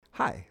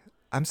Hi,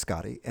 I'm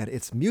Scotty, and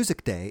it's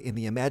Music Day in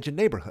the Imagined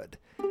Neighborhood.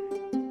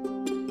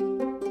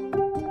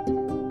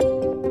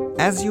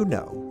 As you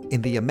know,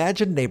 in the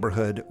Imagined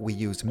Neighborhood, we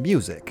use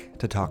music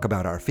to talk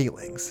about our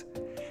feelings.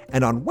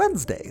 And on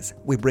Wednesdays,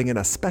 we bring in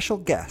a special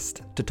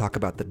guest to talk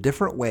about the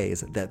different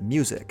ways that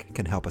music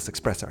can help us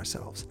express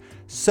ourselves.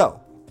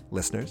 So,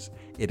 listeners,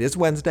 it is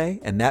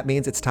Wednesday, and that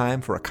means it's time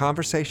for a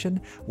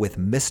conversation with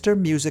Mr.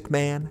 Music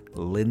Man,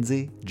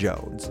 Lindsay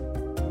Jones.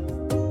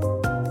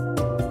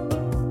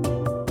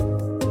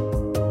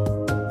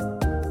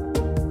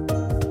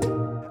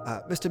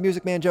 Mr.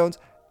 Music Man Jones,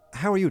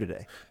 how are you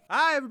today?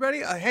 Hi, everybody.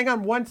 Hang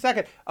on one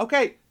second.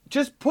 Okay,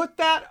 just put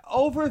that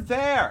over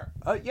there.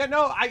 I'll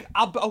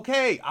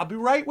be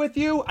right with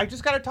you. I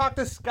just got to talk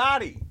to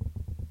Scotty.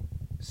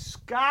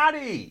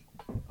 Scotty.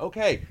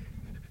 Okay.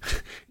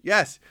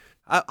 Yes.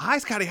 Hi,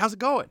 Scotty. How's it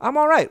going? I'm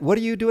all right. What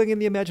are you doing in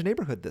the Imagined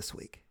Neighborhood this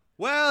week?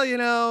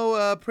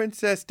 Well,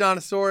 Princess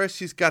Donosaurus,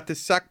 she's got this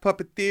sock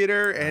puppet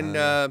theater, and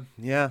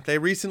they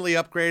recently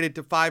upgraded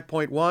to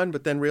 5.1,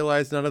 but then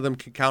realized none of them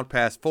can count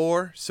past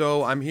 4,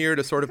 so I'm here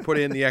to sort of put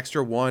in the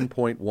extra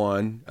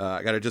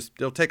 1.1.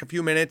 It'll take a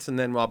few minutes, and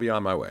then I'll be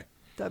on my way.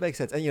 That makes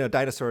sense. And,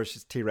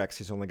 Dinosaurus, T-Rex,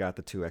 he's only got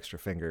the 2 extra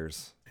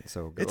fingers.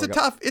 So it's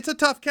a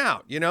tough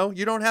count, You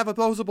don't have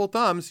opposable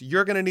thumbs.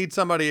 You're going to need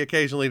somebody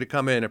occasionally to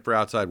come in for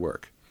outside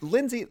work.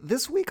 Lindsay,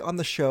 this week on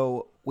the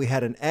show, we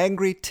had an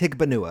angry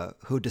Tigbanua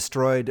who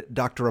destroyed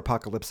Dr.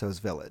 Apocalypso's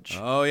village.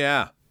 Oh,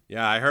 yeah.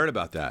 Yeah, I heard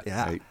about that.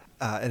 Yeah.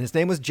 And his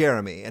name was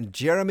Jeremy. And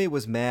Jeremy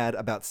was mad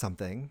about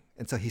something.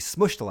 And so he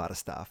smushed a lot of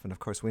stuff. And, of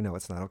course, we know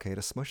it's not okay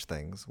to smush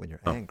things when you're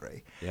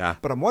angry. Yeah.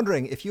 But I'm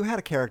wondering, if you had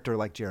a character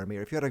like Jeremy,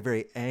 or if you had a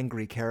very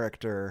angry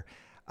character,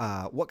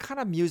 what kind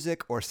of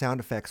music or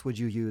sound effects would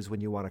you use when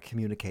you want to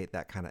communicate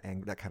that kind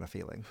of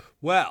feeling?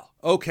 Well,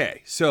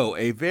 okay. So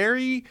a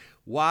very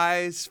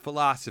wise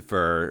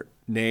philosopher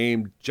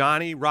named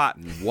Johnny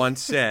Rotten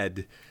once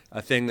said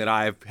a thing that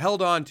I've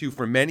held on to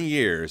for many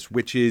years,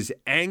 which is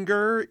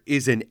anger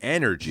is an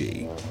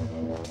energy.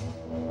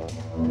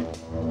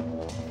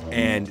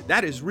 And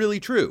that is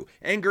really true.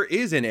 Anger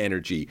is an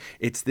energy.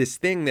 It's this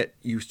thing that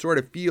you sort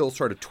of feel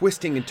sort of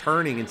twisting and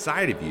turning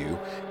inside of you.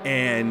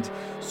 And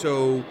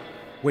so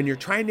when you're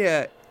trying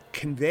to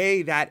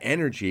convey that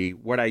energy,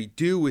 what I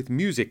do with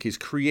music is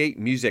create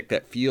music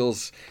that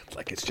feels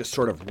like it's just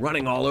sort of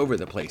running all over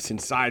the place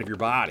inside of your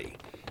body.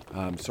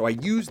 So I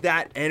use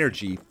that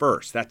energy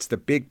first. That's the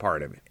big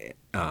part of it,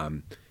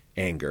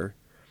 anger.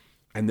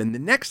 And then the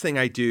next thing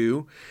I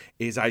do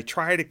is I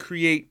try to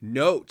create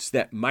notes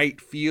that might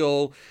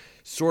feel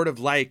sort of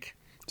like,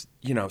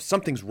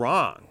 something's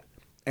wrong.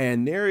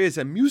 And there is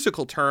a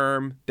musical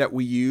term that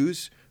we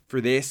use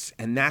for this,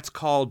 and that's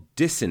called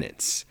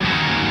dissonance.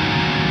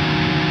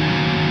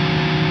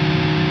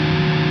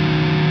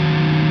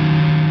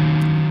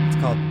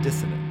 Called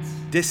dissonance.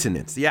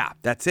 Dissonance, yeah,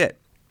 that's it.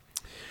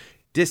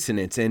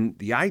 Dissonance. And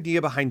the idea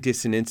behind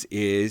dissonance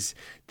is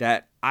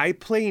that I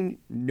play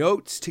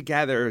notes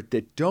together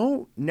that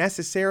don't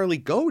necessarily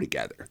go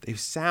together. They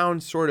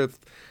sound sort of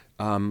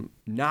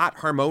not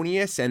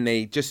harmonious, and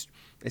they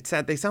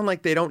sound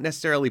like they don't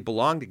necessarily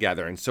belong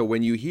together. And so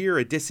when you hear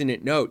a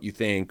dissonant note, you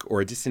think,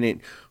 or a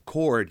dissonant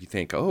chord, you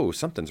think, oh,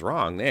 something's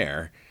wrong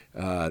there.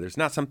 There's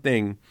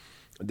something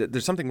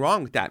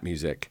wrong with that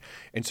music.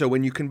 And so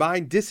when you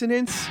combine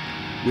dissonance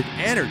with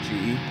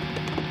energy,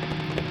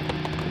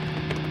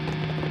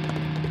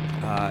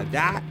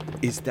 that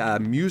is the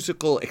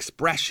musical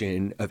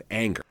expression of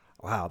anger.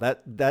 Wow,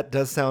 that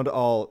does sound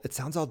it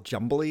sounds all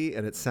jumbly,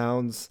 and it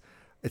sounds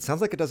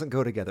like it doesn't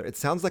go together. It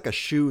sounds like a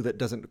shoe that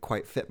doesn't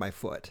quite fit my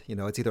foot.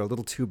 It's either a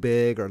little too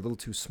big or a little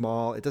too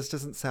small. It just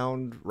doesn't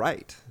sound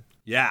right.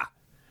 Yeah.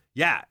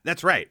 Yeah,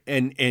 that's right.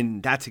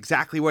 And that's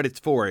exactly what it's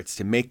for. It's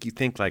to make you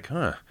think like,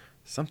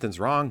 something's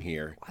wrong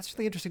here. Well, that's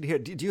really interesting to hear.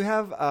 Do you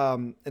have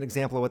an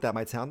example of what that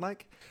might sound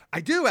like?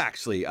 I do,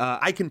 actually.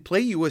 I can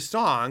play you a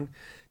song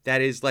that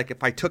is like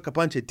if I took a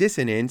bunch of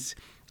dissonance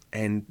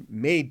and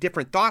made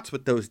different thoughts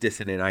with those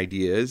dissonant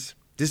ideas,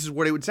 this is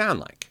what it would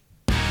sound like.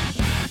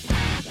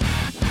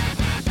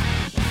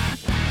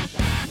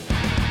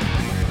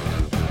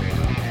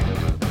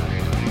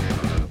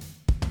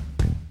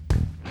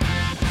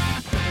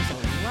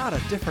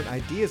 Of different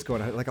ideas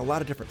going on, like a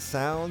lot of different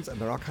sounds, and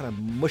they're all kind of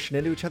mushing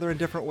into each other in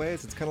different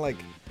ways. It's kind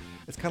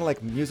of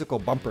like musical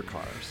bumper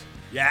cars.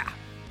 Yeah.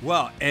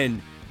 Well,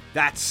 and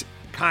that's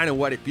kind of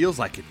what it feels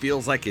like. It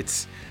feels like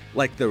it's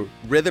like the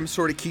rhythm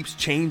sort of keeps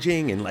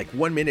changing, and like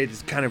 1 minute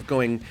is kind of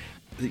going,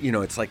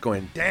 it's like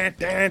going dan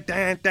dan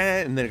dan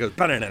dan, and then it goes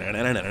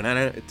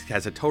it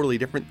has a totally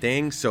different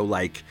thing. So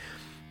like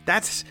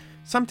that's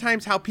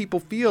sometimes how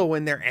people feel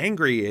when they're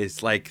angry,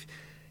 is like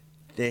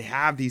they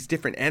have these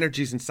different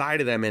energies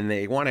inside of them, and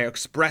they want to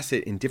express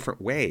it in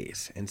different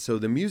ways. And so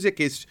the music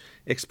is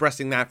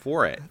expressing that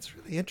for it. That's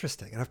really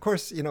interesting. And of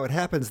course, it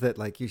happens that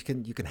like you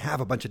can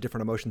have a bunch of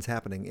different emotions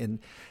happening.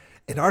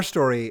 In our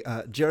story,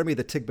 Jeremy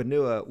the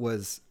Tigbanua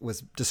was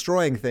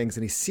destroying things,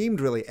 and he seemed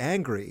really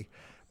angry,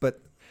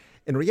 but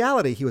In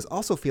reality, he was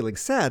also feeling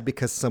sad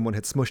because someone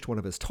had smushed one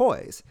of his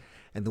toys.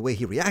 And the way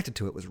he reacted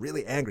to it was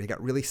really angry. He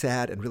got really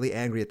sad and really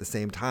angry at the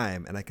same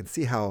time. And I can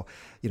see how,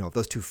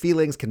 those two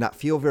feelings cannot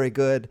feel very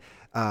good.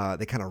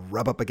 They kind of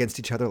rub up against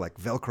each other like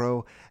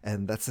Velcro.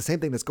 And that's the same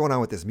thing that's going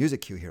on with this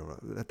music cue here.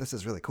 This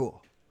is really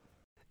cool.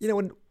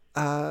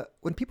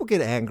 When people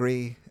get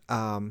angry,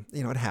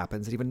 it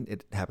happens.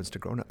 It happens to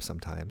grown-ups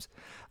sometimes.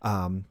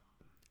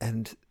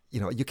 And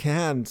you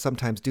can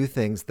sometimes do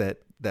things that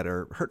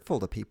are hurtful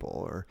to people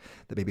or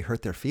that maybe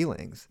hurt their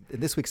feelings. In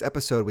this week's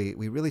episode,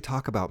 we really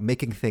talk about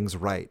making things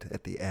right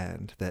at the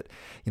end. That,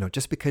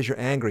 just because you're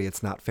angry,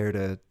 it's not fair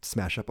to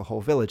smash up a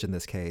whole village in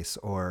this case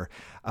or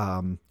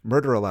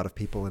murder a lot of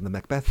people in the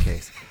Macbeth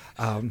case.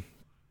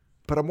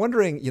 But I'm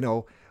wondering,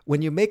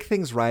 when you make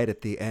things right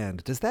at the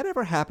end, does that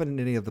ever happen in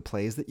any of the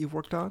plays that you've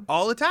worked on?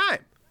 All the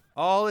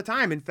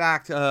time. In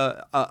fact,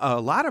 a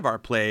lot of our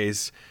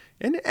plays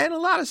and a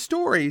lot of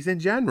stories in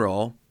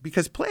general,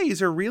 because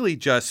plays are really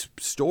just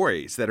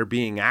stories that are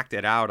being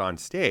acted out on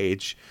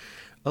stage,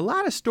 a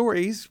lot of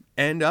stories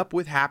end up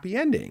with happy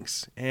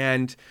endings.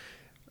 And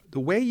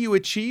the way you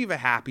achieve a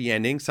happy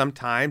ending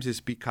sometimes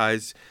is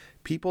because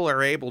people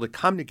are able to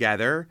come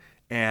together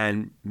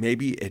and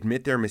maybe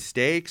admit their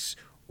mistakes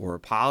or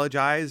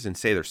apologize and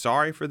say they're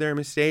sorry for their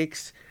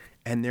mistakes.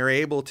 And they're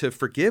able to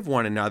forgive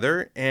one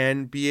another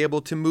and be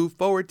able to move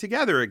forward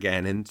together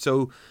again. And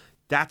so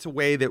that's a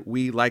way that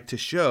we like to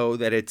show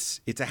that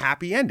it's a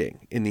happy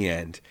ending in the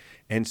end.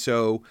 And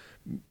so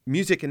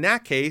music in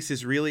that case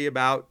is really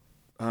about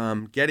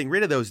getting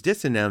rid of those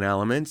dissonant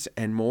elements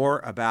and more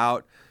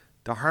about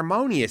the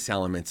harmonious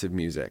elements of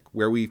music,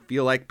 where we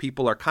feel like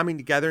people are coming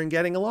together and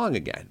getting along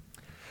again.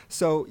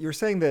 So you're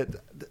saying that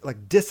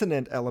like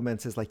dissonant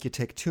elements is like you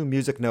take two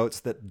music notes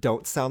that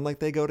don't sound like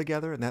they go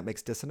together, and that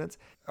makes dissonance.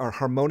 Are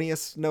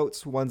harmonious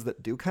notes ones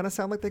that do kind of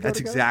sound like they go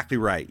together? That's exactly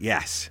right,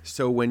 yes.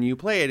 So when you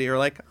play it, you're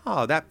like,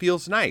 oh, that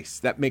feels nice.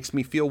 That makes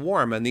me feel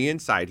warm on the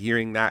inside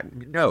hearing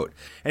that note.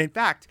 And in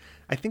fact,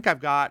 I think I've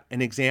got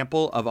an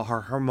example of a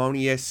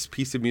harmonious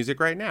piece of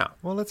music right now.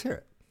 Well, let's hear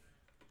it.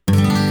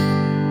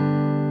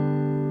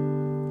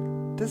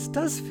 This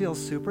does feel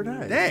super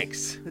nice.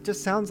 Thanks. It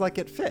just sounds like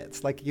it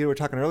fits. Like you were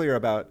talking earlier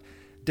about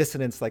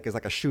dissonance, is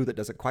like a shoe that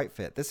doesn't quite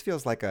fit. This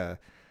feels like a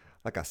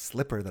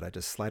slipper that I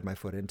just slide my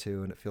foot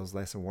into, and it feels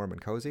nice and warm and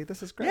cozy.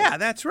 This is great. Yeah,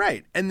 that's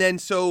right. And then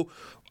so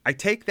I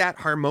take that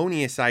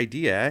harmonious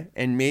idea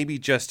and maybe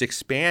just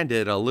expand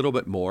it a little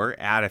bit more,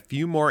 add a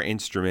few more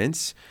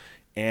instruments,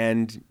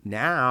 and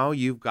now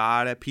you've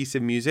got a piece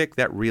of music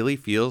that really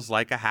feels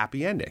like a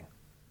happy ending.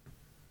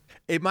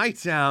 It might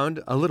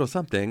sound a little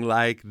something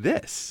like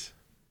this.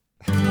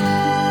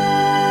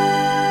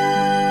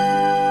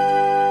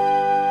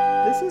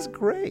 This is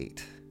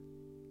great.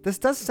 This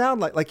does sound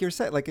like you're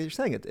saying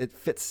it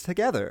fits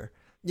together.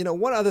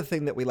 One other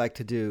thing that we like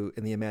to do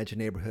in the Imagine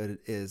neighborhood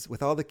is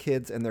with all the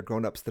kids and their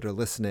grown-ups that are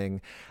listening,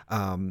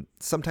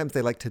 sometimes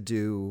they like to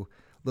do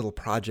little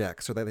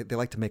projects, or they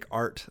like to make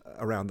art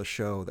around the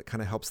show that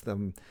kind of helps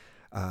them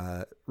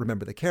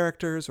remember the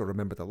characters or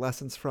remember the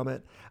lessons from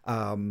it.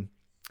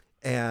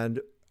 And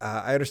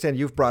I understand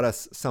you've brought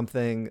us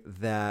something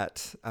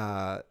that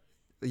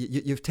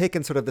you've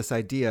taken sort of this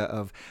idea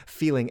of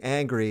feeling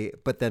angry,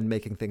 but then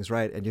making things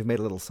right, and you've made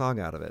a little song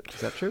out of it. Is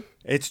that true?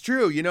 It's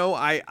true.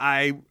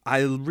 I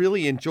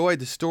really enjoyed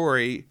the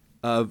story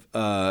of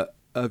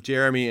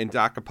Jeremy and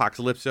Doc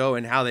Apocalypso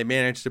and how they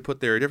managed to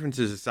put their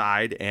differences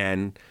aside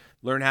and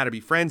learn how to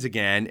be friends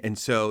again. And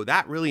so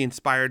that really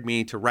inspired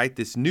me to write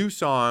this new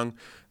song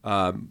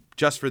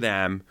just for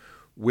them,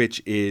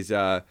 which is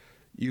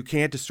You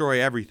Can't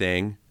Destroy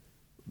Everything,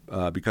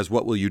 because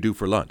what will you do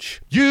for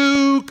lunch?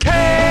 You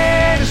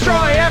can't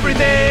destroy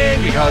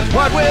everything, because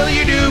what will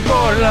you do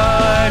for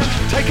lunch?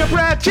 Take a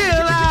breath, chill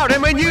out,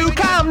 and when you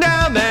calm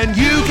down, then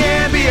you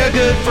can be a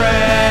good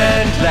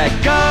friend. Let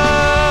go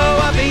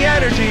of the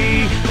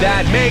energy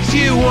that makes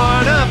you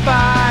wanna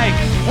fight.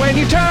 When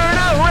you turn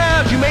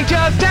around, you may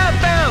just have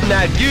found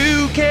that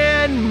you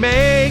can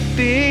make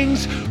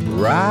things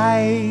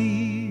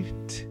right.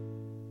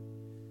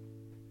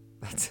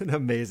 It's an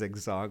amazing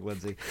song,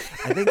 Lindsay.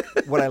 I think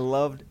what I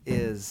loved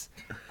is,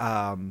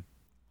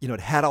 it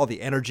had all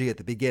the energy at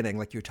the beginning,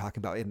 like you were talking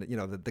about. And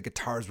the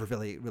guitars were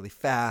really, really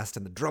fast,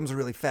 and the drums were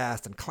really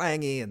fast and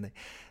clangy, and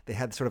they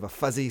had sort of a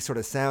fuzzy sort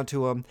of sound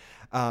to them.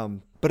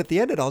 But at the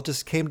end, it all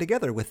just came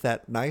together with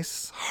that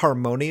nice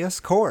harmonious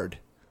chord.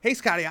 Hey,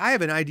 Scotty, I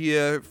have an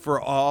idea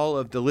for all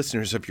of the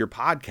listeners of your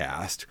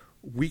podcast.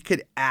 We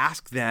could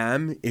ask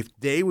them if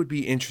they would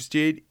be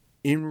interested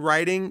in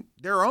writing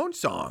their own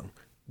song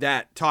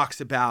that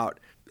talks about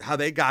how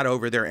they got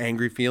over their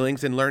angry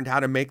feelings and learned how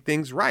to make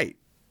things right.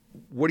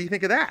 What do you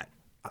think of that?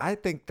 I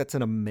think that's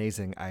an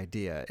amazing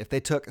idea. If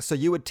they so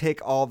you would take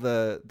all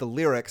the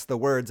lyrics, the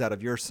words out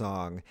of your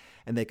song,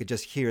 and they could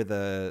just hear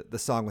the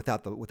song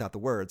without the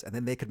words, and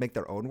then they could make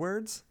their own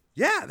words?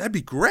 Yeah, that'd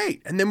be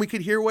great. And then we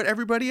could hear what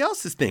everybody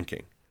else is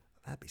thinking.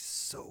 That'd be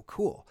so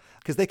cool.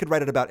 Because they could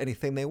write it about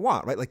anything they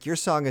want, right? Like your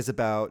song is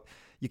about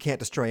you can't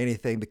destroy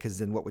anything because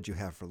then what would you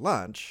have for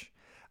lunch?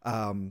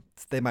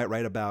 They might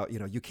write about,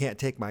 you can't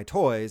take my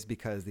toys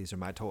because these are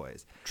my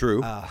toys.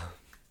 True.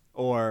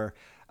 Or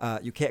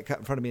you can't cut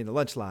in front of me in the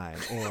lunch line,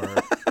 or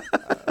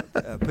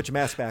put your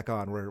mask back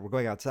on, we're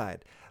going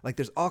outside. Like,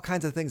 there's all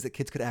kinds of things that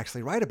kids could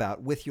actually write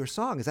about with your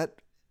song.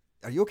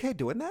 Are you okay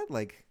doing that?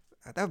 Like,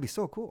 that would be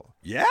so cool.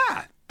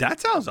 Yeah, that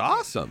sounds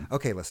awesome.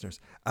 Okay,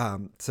 listeners.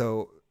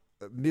 So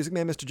Music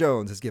Man Mr.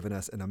 Jones has given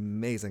us an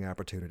amazing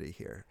opportunity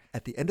here.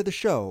 At the end of the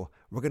show,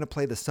 we're going to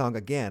play the song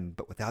again,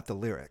 but without the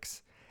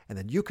lyrics. And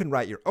then you can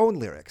write your own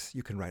lyrics.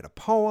 You can write a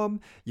poem.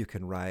 You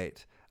can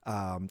write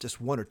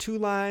just 1 or 2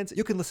 lines.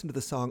 You can listen to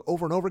the song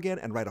over and over again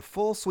and write a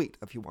full suite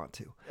if you want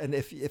to. And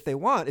if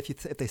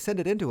they send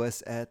it into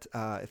us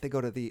if they go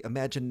to the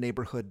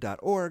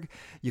imagineneighborhood.org,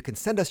 you can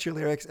send us your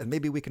lyrics, and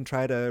maybe we can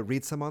try to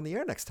read some on the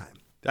air next time.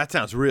 That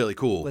sounds really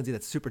cool. Lindsay,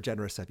 that's super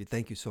generous of you.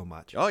 Thank you so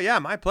much. Oh, yeah,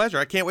 my pleasure.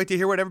 I can't wait to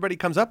hear what everybody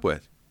comes up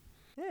with.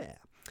 Yeah.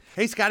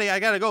 Hey, Scotty, I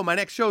got to go. My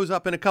next show's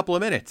up in a couple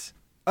of minutes.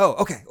 Oh,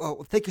 okay.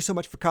 Well, thank you so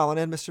much for calling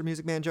in, Mr.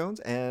 Music Man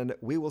Jones, and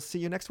we will see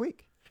you next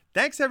week.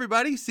 Thanks,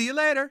 everybody. See you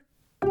later.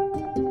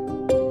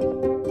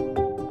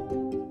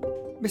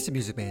 Mr.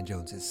 Music Man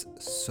Jones is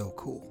so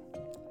cool.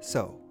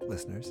 So,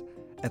 listeners,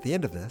 at the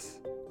end of this,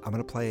 I'm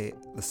going to play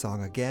the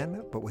song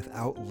again, but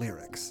without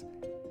lyrics.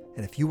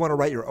 And if you want to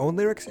write your own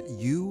lyrics,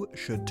 you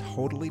should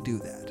totally do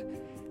that.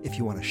 If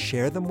you want to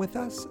share them with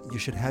us, you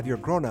should have your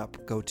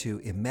grown-up go to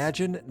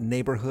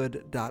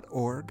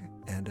imagineneighborhood.org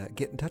and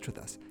get in touch with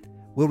us.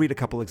 We'll read a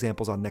couple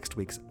examples on next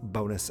week's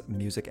bonus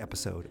music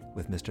episode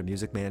with Mr.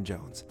 Music Man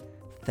Jones.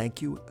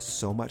 Thank you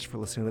so much for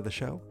listening to the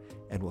show,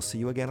 and we'll see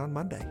you again on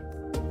Monday.